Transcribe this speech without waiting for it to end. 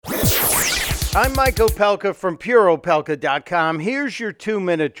I'm Mike Opelka from PureOpelka.com. Here's your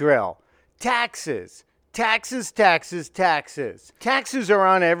 2-minute drill. Taxes. Taxes, taxes, taxes. Taxes are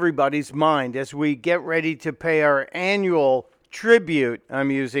on everybody's mind as we get ready to pay our annual tribute,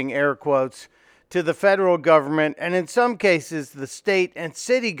 I'm using air quotes, to the federal government and in some cases the state and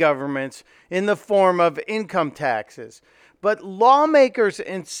city governments in the form of income taxes. But lawmakers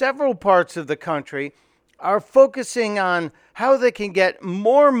in several parts of the country are focusing on how they can get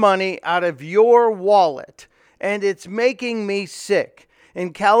more money out of your wallet. And it's making me sick.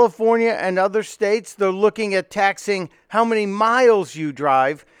 In California and other states, they're looking at taxing how many miles you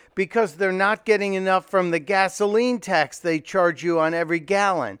drive because they're not getting enough from the gasoline tax they charge you on every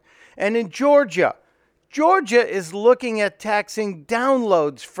gallon. And in Georgia is looking at taxing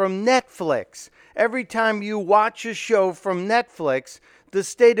downloads from Netflix. Every time you watch a show from Netflix, the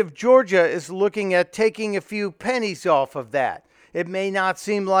state of Georgia is looking at taking a few pennies off of that. It may not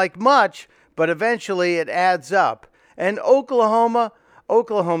seem like much, but eventually it adds up. And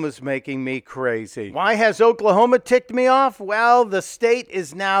Oklahoma's making me crazy. Why has Oklahoma ticked me off? Well, the state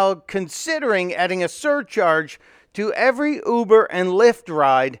is now considering adding a surcharge to every Uber and Lyft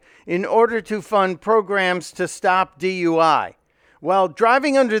ride in order to fund programs to stop DUI. Well,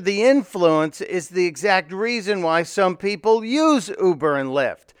 driving under the influence is the exact reason why some people use Uber and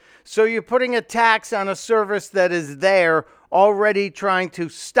Lyft. So you're putting a tax on a service that is there already trying to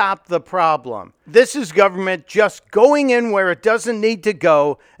stop the problem. This is government just going in where it doesn't need to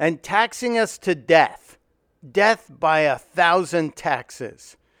go and taxing us to death. Death by 1,000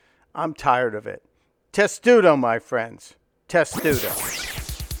 taxes. I'm tired of it. Testudo, my friends. Testudo.